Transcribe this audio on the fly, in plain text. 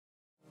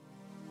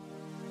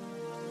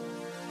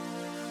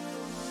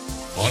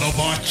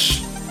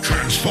Autobots,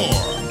 transform!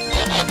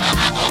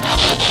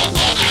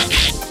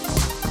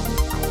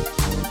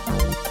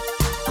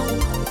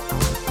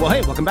 Well,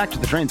 hey, welcome back to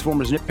the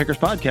Transformers Nitpickers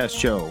Podcast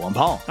Show. I'm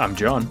Paul. I'm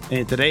John.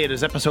 And today it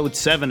is episode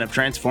 7 of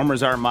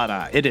Transformers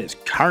Armada. It is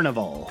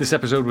Carnival. This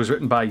episode was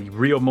written by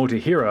Ryo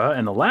Motohira,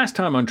 and the last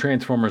time on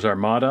Transformers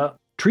Armada,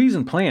 trees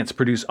and plants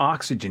produce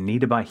oxygen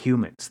needed by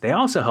humans. They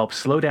also help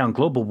slow down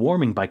global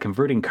warming by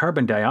converting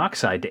carbon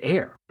dioxide to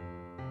air.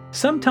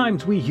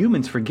 Sometimes we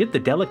humans forget the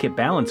delicate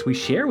balance we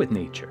share with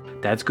nature.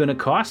 That's going to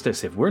cost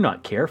us if we're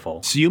not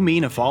careful. So you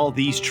mean if all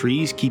these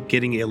trees keep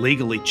getting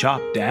illegally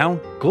chopped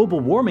down? Global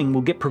warming will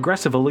get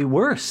progressively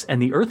worse,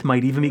 and the Earth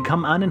might even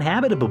become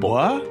uninhabitable.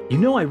 What? You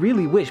know, I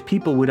really wish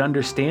people would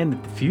understand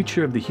that the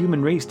future of the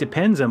human race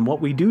depends on what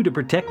we do to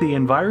protect the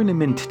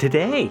environment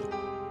today.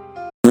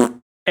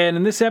 And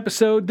in this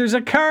episode, there's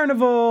a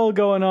carnival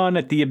going on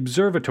at the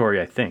observatory,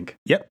 I think.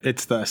 Yep,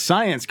 it's the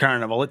Science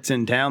Carnival. It's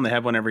in town. They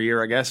have one every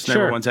year, I guess. Sure.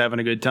 Everyone's having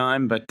a good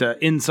time. But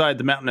inside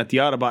the mountain at the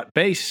Autobot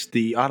base,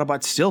 the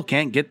Autobots still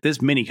can't get this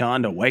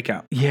minicon to wake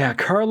up. Yeah,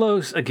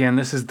 Carlos, again,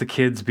 this is the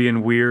kids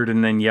being weird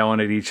and then yelling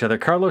at each other.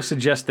 Carlos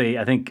suggests they,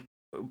 I think,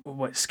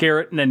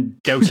 scare it and then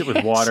douse it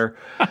with water.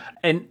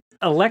 And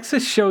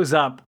Alexis shows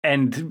up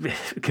and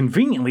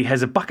conveniently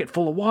has a bucket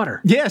full of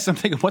water. Yes, I'm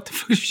thinking, what the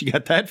fuck has she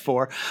got that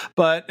for?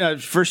 But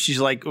first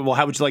she's like, well,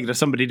 how would you like it if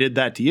somebody did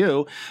that to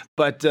you?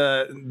 But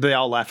they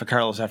all laugh at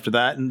Carlos after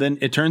that. And then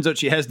it turns out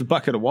she has the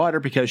bucket of water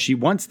because she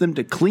wants them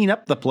to clean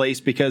up the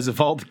place because of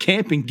all the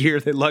camping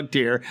gear they lugged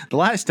here the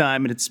last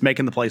time, and it's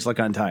making the place look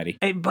untidy.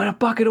 Hey, but a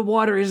bucket of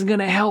water isn't going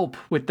to help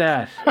with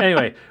that.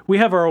 Anyway, we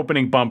have our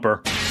opening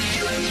bumper.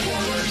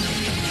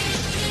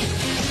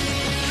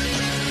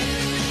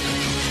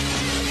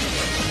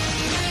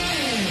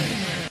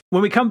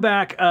 When we come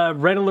back,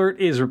 Red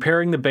Alert is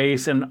repairing the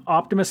base, and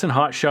Optimus and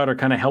Hotshot are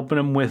kind of helping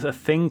him with a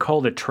thing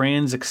called a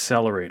trans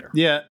accelerator.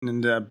 Yeah,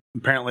 and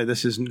apparently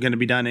this isn't going to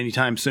be done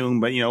anytime soon,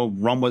 but, you know,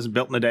 Rome wasn't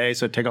built in a day,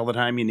 so take all the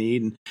time you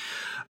need. And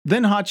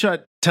then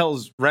Hotshot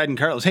tells Red and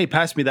Carlos, hey,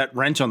 pass me that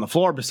wrench on the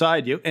floor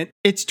beside you. And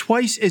it's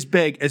twice as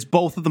big as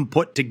both of them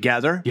put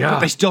together. Yeah.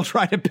 But they still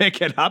try to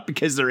pick it up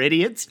because they're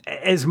idiots.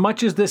 As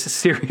much as this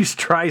series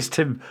tries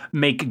to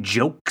make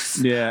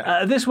jokes,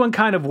 Yeah. this one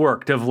kind of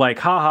worked of like,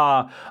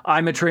 haha,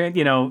 I'm a trans,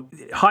 you know,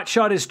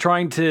 Hotshot is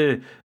trying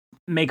to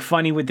make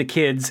funny with the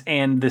kids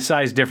and the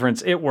size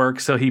difference. It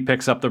works, so he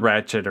picks up the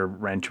ratchet or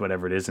wrench,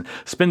 whatever it is, and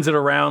spins it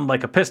around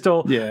like a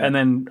pistol. Yeah. And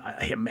then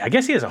I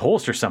guess he has a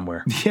holster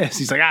somewhere. Yes,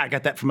 he's like, I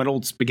got that from an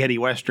old spaghetti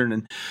western.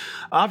 And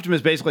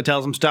Optimus basically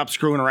tells him, stop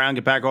screwing around,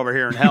 get back over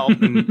here and help.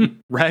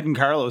 And Red and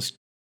Carlos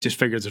just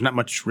figures there's not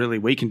much really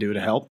we can do to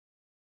help.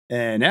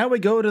 And now we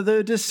go to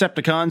the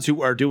Decepticons,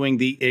 who are doing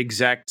the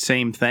exact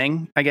same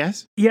thing, I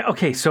guess. Yeah,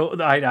 okay,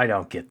 so I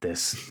don't get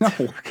this. No.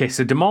 Okay,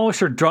 so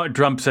Demolisher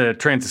dumps a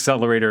trans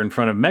accelerator in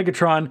front of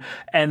Megatron,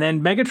 and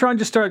then Megatron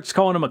just starts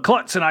calling him a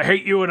klutz, and I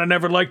hate you, and I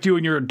never liked you,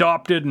 and you're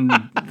adopted, and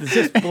it's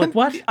just like,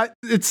 what?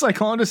 It's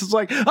Cyclonus is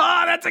like,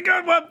 oh, that's a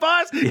good one,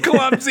 boss.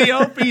 Clumsy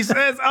Opie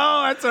says,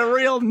 oh, that's a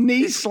real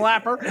knee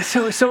slapper.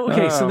 So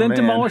then man.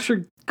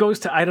 Demolisher goes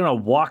to, I don't know,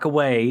 walk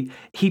away.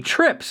 He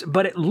trips,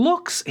 but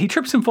he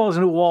trips and falls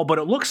into a wall, but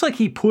it looks like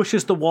he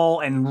pushes the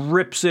wall and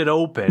rips it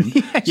open.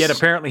 Yes. Yet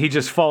apparently he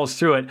just falls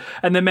through it.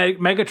 And then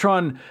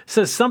Megatron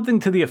says something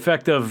to the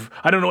effect of,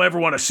 I don't ever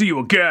want to see you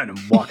again, and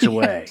walks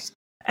away.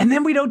 And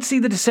then we don't see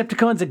the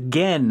Decepticons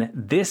again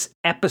this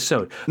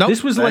episode. Nope,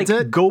 this was like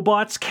that's it.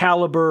 GoBot's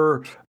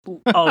caliber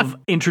of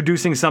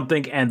introducing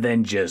something and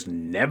then just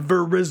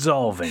never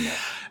resolving it.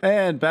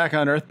 And back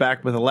on Earth,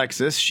 back with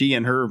Alexis, she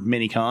and her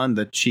minicon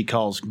that she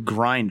calls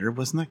Grinder.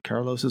 Wasn't that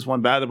Carlos's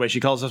one? By the way, she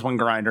calls this one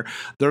Grinder.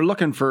 They're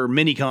looking for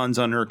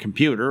minicons on her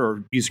computer,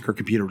 or using her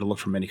computer to look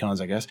for minicons,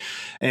 I guess.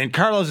 And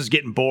Carlos is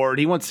getting bored.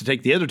 He wants to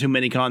take the other two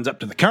minicons up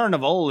to the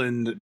carnival,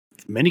 and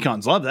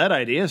minicons love that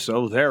idea,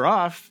 so they're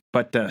off.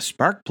 But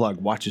Sparkplug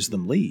watches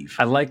them leave.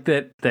 I like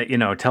that you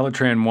know,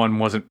 Teletran 1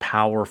 wasn't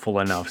powerful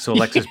enough, so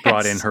Alexis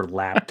brought in her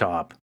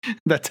laptop.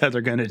 That's how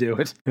they're going to do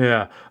it.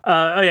 Yeah.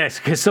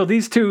 So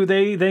these two,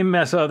 they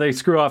mess up, they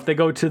screw off. They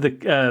go to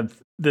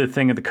the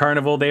thing at the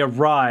carnival. They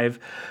arrive.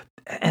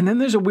 And then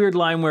there's a weird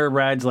line where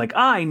Rad's like,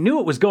 I knew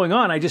it was going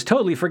on. I just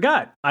totally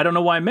forgot. I don't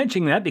know why I'm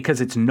mentioning that,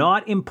 because it's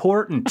not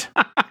important.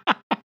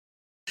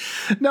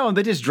 No,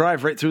 they just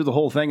drive right through the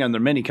whole thing on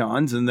their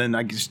minicons, and then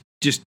I just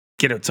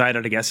get outside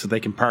it, I guess, so they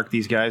can park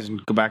these guys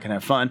and go back and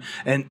have fun.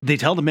 And they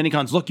tell the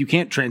minicons, look, you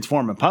can't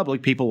transform in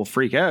public. People will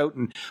freak out.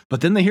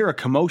 But then they hear a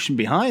commotion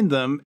behind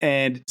them,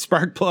 and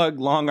Sparkplug,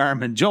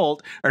 Longarm, and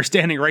Jolt are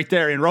standing right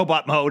there in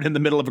robot mode in the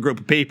middle of a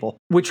group of people.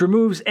 Which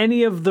removes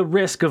any of the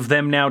risk of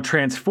them now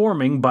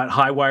transforming, but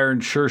Highwire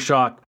and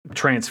SureShock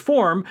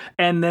transform,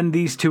 and then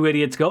these two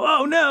idiots go,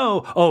 oh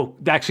no! Oh,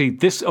 actually,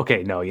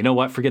 no, you know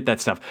what? Forget that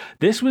stuff.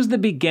 This was the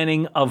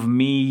beginning of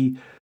me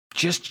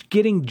just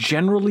getting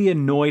generally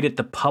annoyed at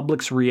the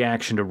public's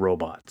reaction to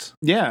robots.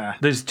 Yeah.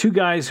 There's two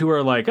guys who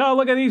are like, oh,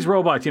 look at these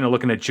robots,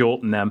 looking at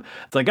Jolt and them.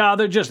 It's like, oh,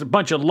 they're just a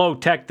bunch of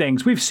low-tech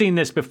things. We've seen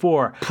this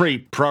before.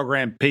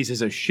 Pre-programmed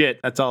pieces of shit.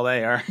 That's all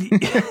they are.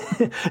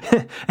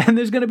 And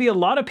there's going to be a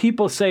lot of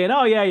people saying,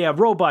 oh, yeah,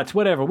 robots,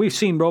 whatever. We've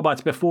seen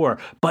robots before.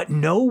 But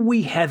no,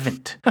 we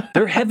haven't.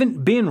 There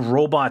haven't been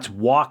robots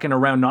walking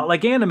around, not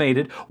like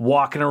animated,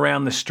 walking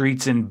around the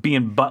streets and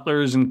being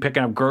butlers and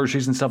picking up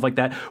groceries and stuff like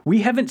that.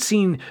 We haven't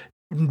seen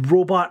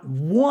Robot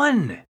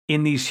 1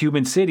 in these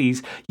human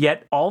cities,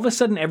 yet all of a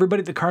sudden everybody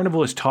at the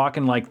carnival is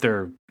talking like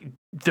they're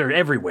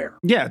everywhere.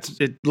 Yeah,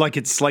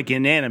 it's like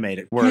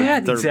inanimated,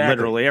 where they're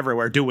literally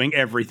everywhere doing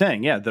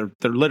everything. Yeah, they're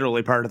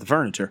literally part of the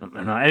furniture.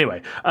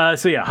 Anyway,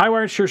 so yeah,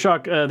 Highwire and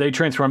Shearshock, they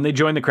transform, they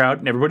join the crowd,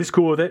 and everybody's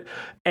cool with it.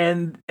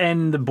 And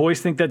the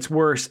boys think that's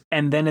worse.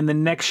 And then in the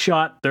next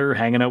shot, they're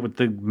hanging out with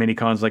the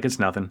Minicons like it's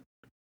nothing.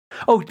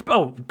 Oh,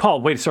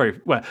 Paul, wait,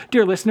 sorry. Well,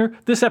 dear listener,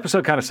 this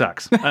episode kind of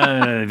sucks.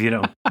 If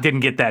you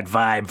didn't get that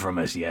vibe from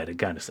us yet, it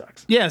kind of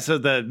sucks. Yeah, so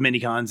the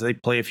Minicons, they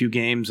play a few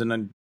games, and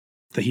then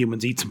the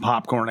humans eat some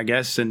popcorn, I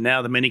guess, and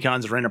now the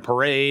Minicons are in a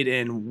parade,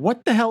 and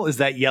what the hell is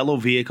that yellow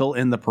vehicle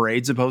in the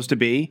parade supposed to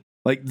be?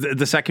 Like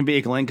the second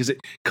vehicle in, because it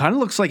kind of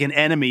looks like an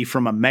enemy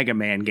from a Mega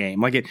Man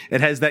game. Like it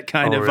has that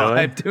kind of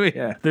vibe to it.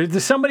 Yeah.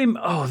 There's somebody.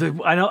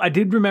 I know. I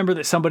did remember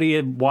that somebody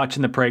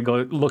watching the parade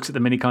looks at the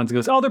Minicons and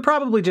goes, "Oh, they're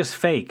probably just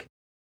fake."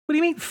 What do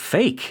you mean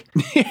fake?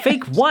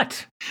 Fake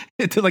what?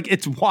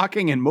 It's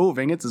walking and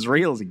moving. It's as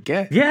real as it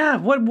gets. Yeah.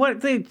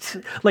 What they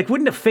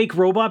wouldn't a fake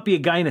robot be a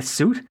guy in a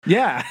suit?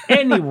 Yeah.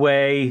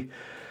 Anyway.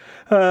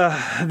 So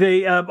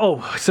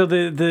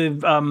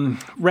the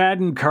Rad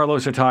and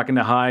Carlos are talking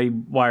to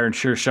Highwire and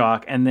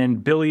Shearshock, and then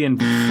Billy and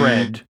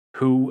Fred,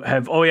 who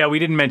have, we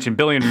didn't mention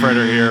Billy and Fred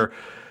are here.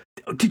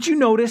 Did you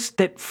notice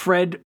that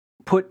Fred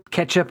put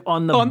ketchup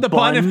on the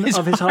bun of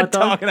his hot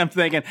dog? And I'm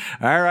thinking,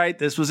 all right,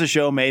 this was a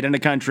show made in a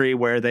country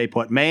where they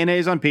put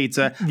mayonnaise on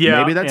pizza.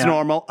 Yeah, maybe that's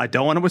normal. I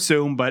don't want to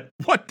assume, but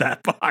what the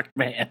fuck,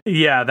 man?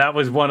 Yeah, that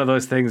was one of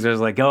those things. There's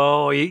like,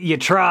 oh, you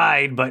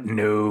tried, but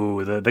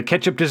no, the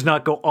ketchup does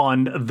not go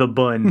on the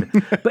bun.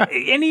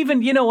 And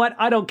even, you know what?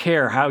 I don't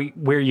care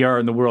where you are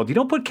in the world. You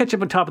don't put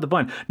ketchup on top of the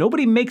bun.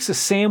 Nobody makes a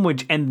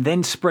sandwich and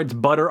then spreads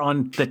butter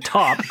on the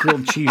top,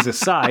 grilled cheese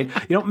aside.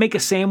 You don't make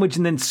a sandwich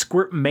and then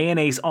squirt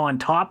mayonnaise on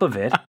top of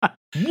it.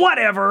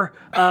 Whatever.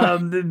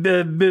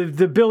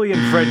 The Billy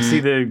and Fred see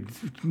the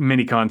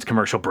Minicons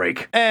commercial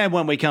break. And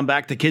when we come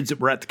back, the kids that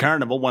were at the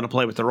carnival want to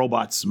play with the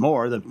robots some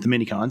more, the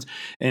Minicons.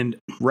 And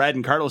Rad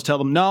and Carlos tell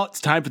them, no,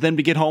 it's time for them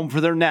to get home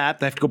for their nap.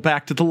 They have to go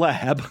back to the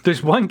lab.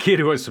 There's one kid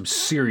who has some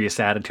serious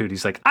attitude.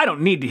 He's like, I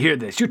don't need to hear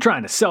this. You're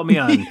trying to sell me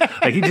on. Yeah.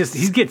 Like he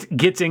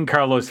gets in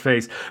Carlos'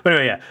 face. But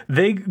anyway, yeah,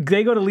 they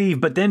go to leave,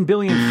 but then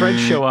Billy and Fred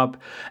show up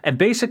and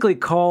basically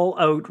call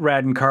out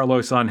Rad and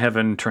Carlos on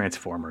having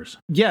Transformers.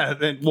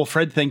 Yeah, well,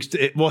 Fred thinks,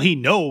 he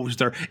knows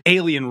they're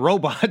alien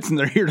robots and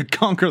they're here to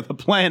conquer the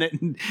planet.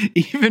 And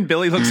even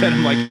Billy looks at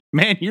him like,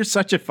 man, you're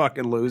such a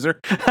fucking loser.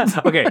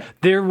 Okay,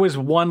 there was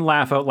one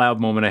laugh out loud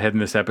moment I had in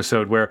this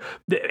episode where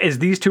as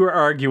these two are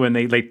arguing,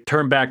 they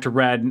turn back to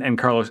Rad and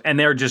Carlos and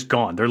they're just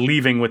gone. They're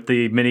leaving with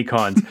the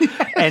Minicons.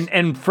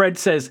 and Fred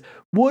says,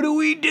 what do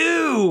we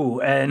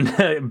do?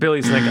 And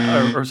Billy's like,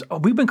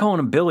 we've been calling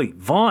him Billy.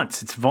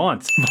 Vance. It's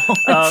Vance.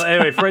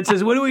 Anyway, Fred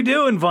says, what do we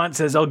do? And Vance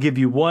says, I'll give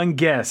you one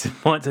guess. And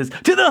Vance says,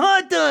 to the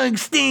hot dog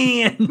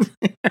stand.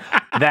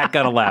 That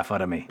got a laugh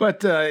out of me.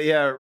 But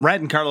Rad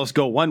and Carlos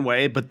go one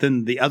way, but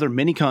then the other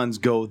Minicons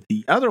go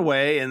the other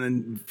way. And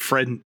then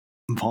Fred and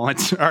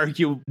Vance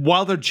argue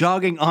while they're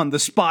jogging on the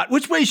spot.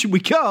 Which way should we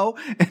go?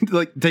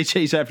 And they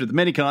chase after the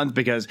Minicons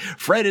because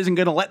Fred isn't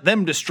going to let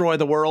them destroy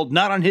the world,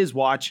 not on his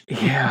watch.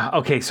 Yeah.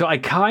 Okay. So I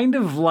kind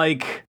of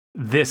like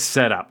this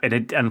setup,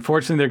 and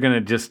unfortunately they're going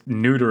to just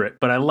neuter it.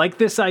 But I like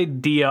this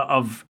idea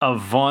of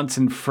Vance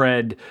and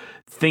Fred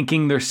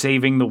thinking they're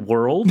saving the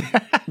world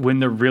when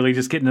they're really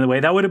just getting in the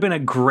way. That would have been a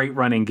great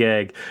running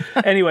gag.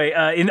 Anyway,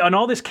 on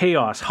all this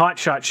chaos,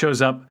 Hotshot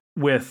shows up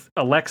with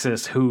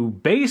Alexis, who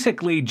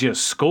basically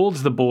just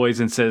scolds the boys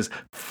and says,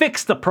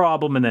 fix the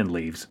problem, and then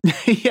leaves.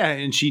 Yeah,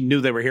 and she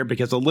knew they were here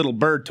because a little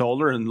bird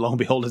told her, and lo and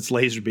behold, it's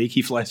Laserbeak.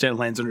 He flies down and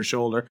lands on her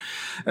shoulder.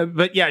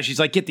 But yeah, she's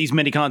like, get these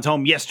Minicons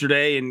home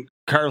yesterday, and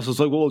Carlos was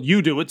like, well,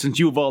 you do it since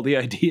you have all the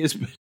ideas.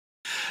 But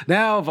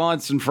now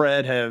Vance and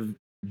Fred have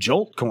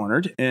Jolt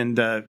cornered, and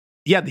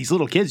these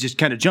little kids just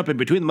kind of jump in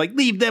between them like,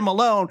 leave them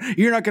alone.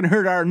 You're not going to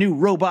hurt our new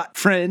robot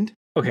friend.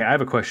 Okay, I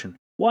have a question.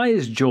 Why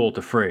is Jolt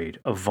afraid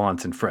of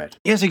Vance and Fred?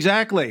 Yes,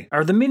 exactly.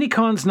 Are the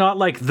Minicons not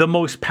like the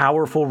most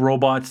powerful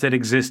robots that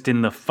exist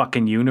in the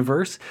fucking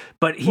universe?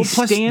 But he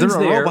stands there.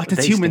 They're a robot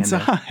that's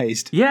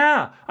human-sized.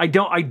 Yeah, I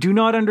do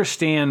not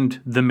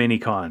understand the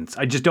Minicons.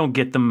 I just don't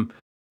get them.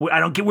 I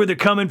don't get where they're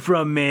coming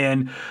from,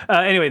 man.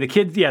 Anyway, the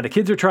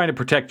kids are trying to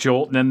protect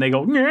Jolt, and then they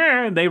go,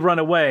 and they run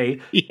away.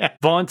 Yeah.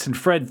 Vance and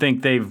Fred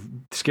think they've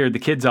scared the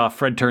kids off,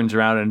 Fred turns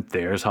around and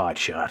there's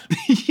Hotshot.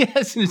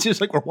 Yes, and it's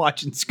just like we're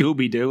watching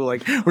Scooby-Doo,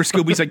 like where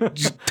Scooby's like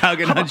just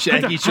tugging on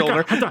Shaggy's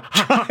shoulder,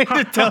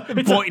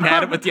 pointing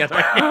at him with the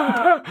other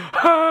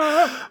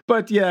hand.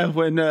 But yeah,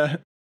 when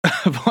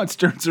Vance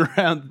turns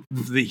around,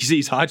 he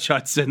sees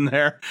Hotshot sitting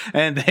there,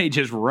 and they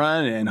just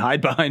run and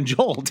hide behind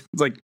Jolt.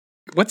 It's like,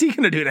 what's he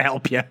going to do to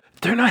help you?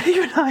 They're not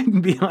even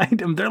hiding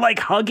behind him. They're like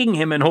hugging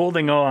him and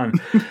holding on.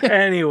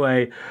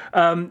 Anyway,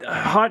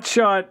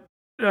 Hotshot...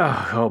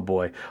 Oh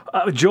boy.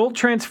 Jolt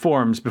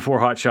transforms before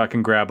Hotshot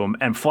can grab him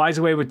and flies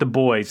away with the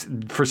boys.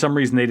 For some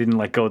reason, they didn't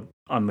let go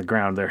on the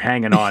ground. They're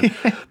hanging on.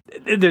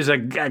 There's a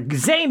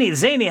zany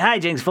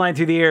hijinks flying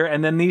through the air,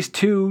 and then these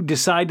two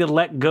decide to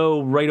let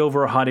go right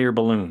over a hot air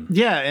balloon.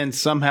 Yeah, and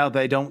somehow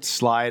they don't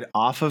slide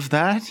off of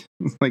that.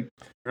 Like,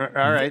 all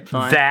right,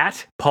 fine.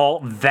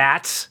 Paul,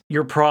 that's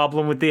your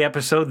problem with the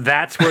episode.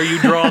 That's where you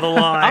draw the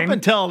line. Up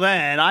until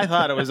then, I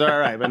thought it was all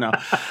right, but no.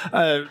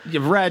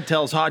 Red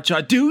tells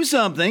Hotshot, do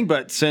something,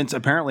 but since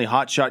apparently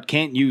Hotshot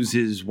can't use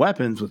his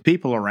weapons with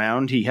people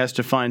around, he has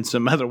to find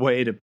some other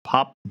way to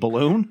pop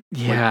balloon.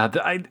 Yeah,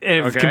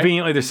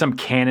 conveniently there's some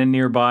cannon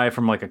nearby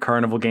from like a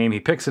carnival game. He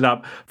picks it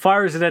up,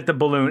 fires it at the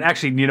balloon.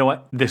 Actually, you know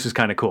what? This is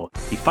kind of cool.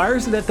 He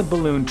fires it at the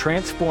balloon,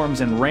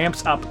 transforms, and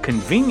ramps up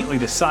conveniently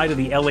the side of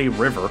the LA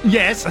River.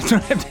 Yes, that's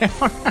what I have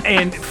down.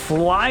 And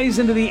flies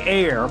into the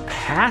air,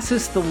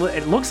 passes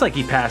it looks like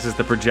he passes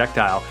the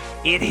projectile.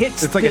 It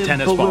hits It's like a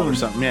tennis ball or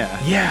something, yeah.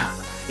 Yeah.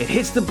 It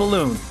hits the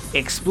balloon,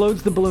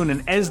 explodes the balloon,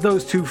 and as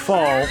those two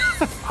fall,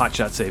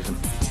 Hotshot saves them.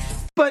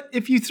 But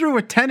if you threw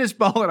a tennis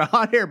ball at a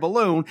hot air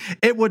balloon,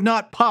 it would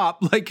not pop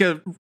like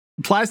a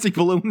plastic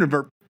balloon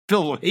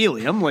filled with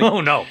helium. Like,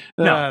 no.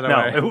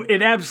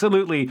 It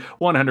absolutely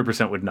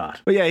 100% would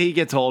not. But yeah, he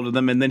gets hold of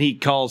them, and then he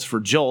calls for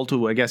Jolt,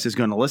 who I guess is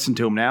going to listen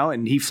to him now,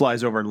 and he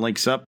flies over and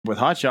links up with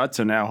Hotshot,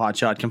 so now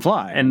Hotshot can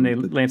fly. And they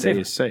land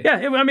safe. Yeah,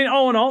 I mean,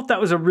 all in all,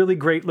 that was a really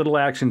great little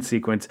action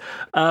sequence.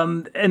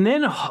 And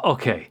then,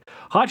 okay,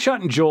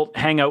 Hotshot and Jolt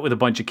hang out with a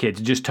bunch of kids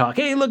and just talk.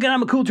 Hey, look,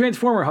 I'm a cool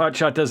transformer.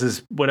 Hotshot does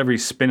his whatever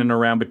he's spinning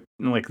around, but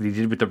like he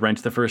did with the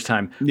wrench the first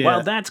time. Yeah.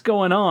 While that's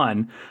going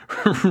on,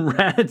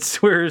 Rad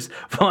swears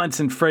Vance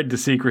and Fred to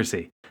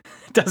secrecy.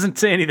 Doesn't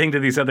say anything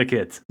to these other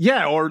kids.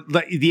 Yeah, or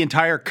the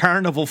entire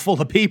carnival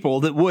full of people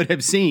that would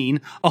have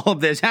seen all of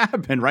this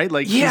happen, right?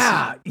 Like,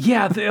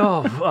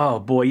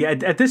 oh boy. Yeah,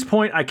 at this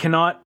point, I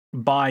cannot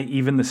buy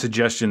even the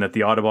suggestion that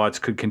the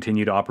Autobots could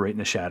continue to operate in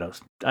the shadows.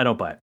 I don't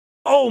buy it.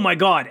 Oh my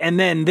God. And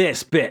then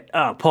this bit,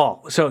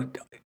 Paul. So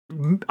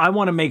I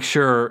want to make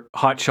sure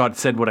Hotshot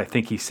said what I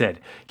think he said.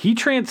 He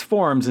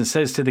transforms and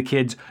says to the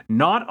kids,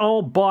 not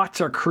all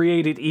bots are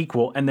created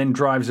equal, and then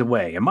drives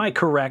away. Am I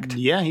correct?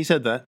 Yeah, he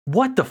said that.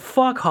 What the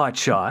fuck,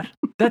 Hotshot?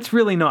 That's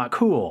really not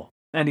cool.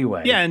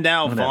 Anyway. Yeah, and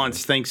now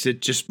Vance thinks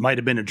it just might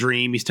have been a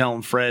dream. He's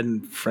telling Fred,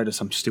 and Fred has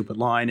some stupid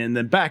line. And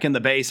then back in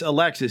the base,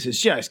 Alexis is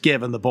just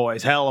giving the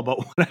boys hell about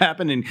what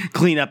happened and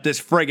clean up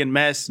this friggin'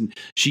 mess. And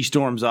she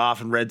storms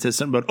off, and Red says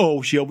something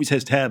about, she always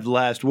has to have the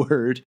last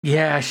word.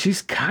 Yeah,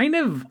 she's kind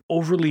of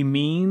overly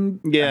mean.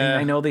 Yeah.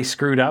 I know they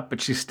screwed up, but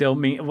she's still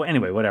mean. Well,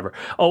 anyway, whatever.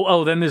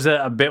 Then there's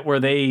a bit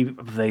where they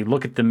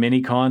look at the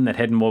Minicon that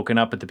hadn't woken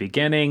up at the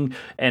beginning,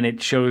 and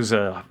it shows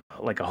a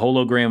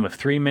hologram of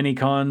 3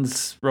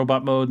 Minicons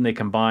robot mode, and they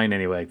combine.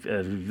 Anyway,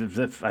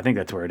 I think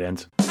that's where it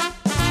ends.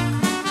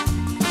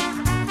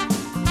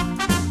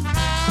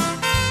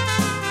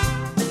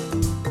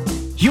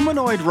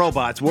 Humanoid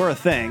robots were a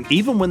thing,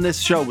 even when this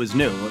show was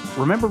new.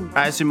 Remember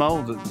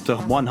Asimo, the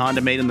one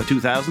Honda made in the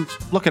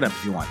 2000s? Look it up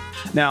if you want.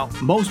 Now,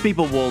 most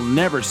people will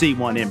never see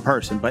one in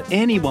person, but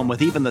anyone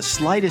with even the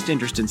slightest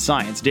interest in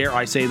science, dare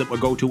I say that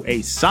would go to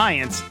a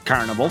science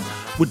carnival,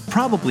 would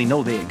probably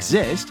know they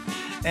exist.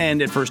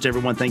 And at first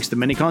everyone thinks the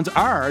Minicons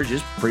are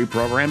just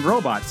pre-programmed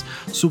robots.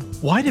 So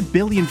why did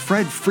Billy and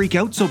Fred freak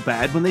out so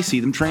bad when they see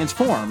them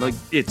transform? Like,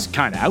 it's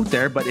kind of out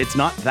there, but it's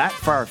not that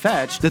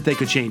far-fetched that they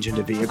could change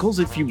into vehicles.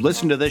 If you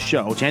listen to this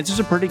show, chances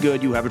are pretty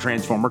good you have a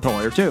Transformer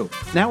toy or two.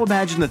 Now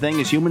imagine the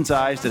thing is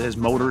human-sized that has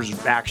motors,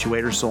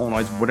 actuators,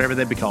 solenoids, whatever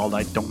they be called,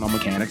 I don't know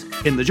mechanics,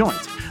 in the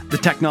joints. The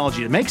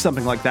technology to make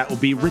something like that will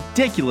be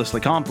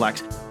ridiculously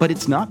complex, but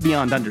it's not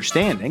beyond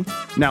understanding.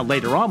 Now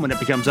later on, when it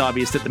becomes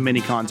obvious that the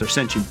Minicons are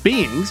sentient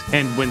beings,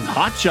 and when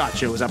Hotshot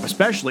shows up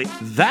especially,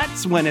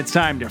 that's when it's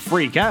time to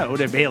freak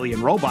out if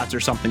alien robots are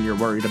something you're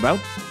worried about.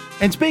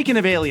 And speaking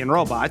of alien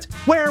robots,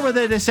 where were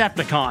the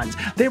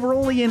Decepticons? They were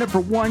only in it for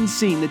one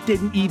scene that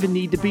didn't even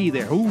need to be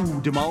there. Ooh,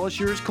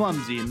 Demolisher is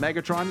clumsy and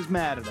Megatron is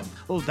mad at him.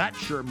 Oh, that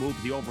sure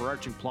moved the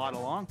overarching plot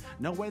along.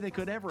 No way they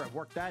could ever have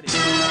worked that in.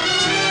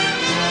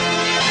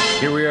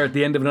 Here we are at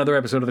the end of another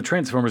episode of the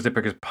Transformers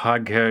Nitpickers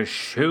Podcast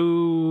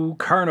Show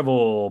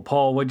Carnival.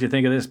 Paul, what'd you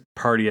think of this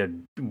party of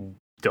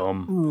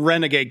dumb?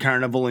 Renegade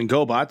Carnival and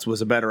GoBots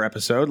was a better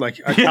episode. Like,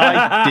 I did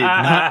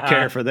not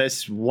care for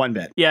this one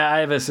bit. Yeah, I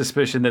have a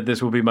suspicion that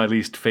this will be my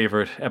least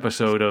favorite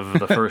episode of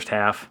the first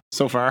half.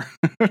 So far.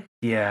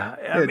 Yeah.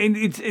 I mean,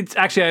 it's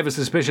actually, I have a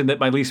suspicion that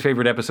my least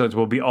favorite episodes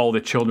will be all the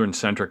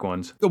children-centric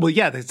ones. Well,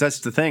 yeah, that's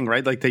the thing,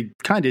 right? Like, they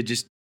kind of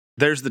just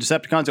there's the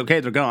Decepticons. Okay,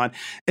 they're gone.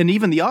 And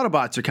even the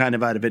Autobots are kind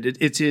of out of it.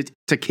 It's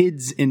a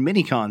kids in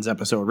Minicons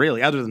episode,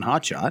 really, other than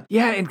Hotshot.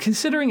 Yeah, and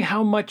considering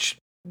how much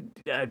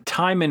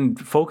time and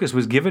focus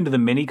was given to the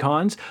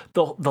Minicons,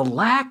 the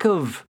lack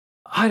of,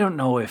 I don't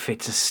know if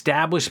it's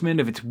establishment,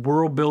 if it's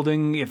world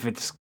building, if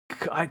it's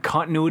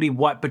continuity,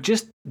 but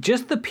just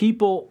the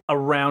people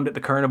around at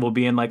the carnival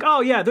being like, oh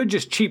yeah, they're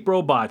just cheap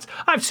robots.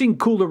 I've seen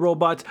cooler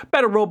robots,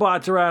 better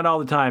robots around all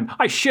the time.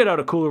 I shit out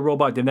a cooler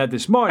robot than that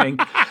this morning.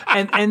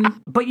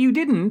 But you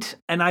didn't,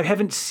 and I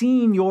haven't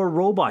seen your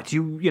robots.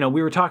 You know,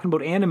 we were talking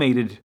about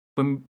animated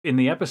in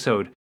the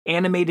episode.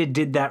 Animated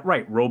did that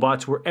right.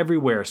 Robots were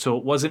everywhere, so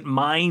it wasn't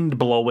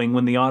mind-blowing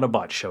when the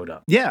Autobots showed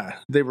up. Yeah,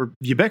 they were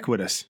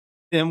ubiquitous.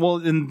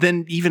 And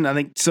then even I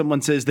think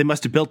someone says they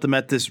must have built them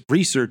at this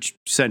research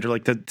center,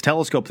 like the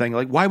telescope thing.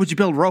 Like, why would you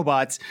build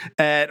robots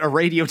at a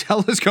radio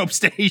telescope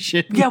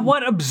station? Yeah,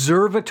 what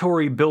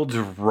observatory builds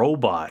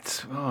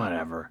robots?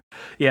 Whatever.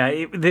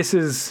 Yeah, this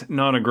is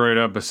not a great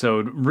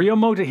episode. Ryo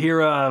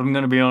Motohira, I'm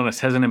going to be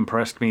honest, hasn't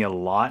impressed me a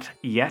lot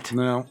yet.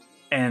 No.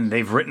 And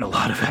they've written a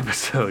lot of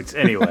episodes.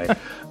 Anyway,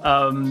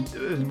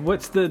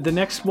 what's the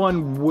next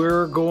one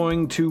we're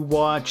going to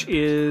watch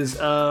is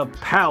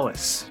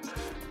Palace.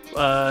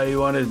 You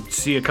want to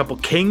see a couple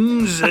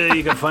kings?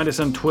 You can find us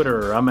on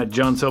Twitter. I'm at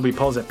John Selby.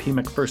 Paul's at P.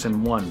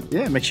 McPherson1.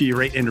 Yeah, make sure you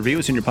rate and review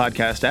us in your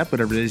podcast app,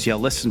 whatever it is you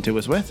listen to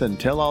us with, and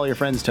tell all your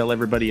friends, tell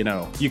everybody you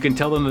know. You can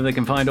tell them that they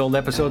can find old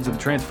episodes of the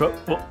Transfer...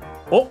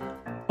 Oh!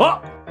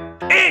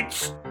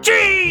 It's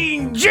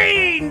Gene,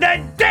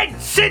 the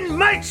dancing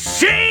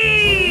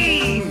machine!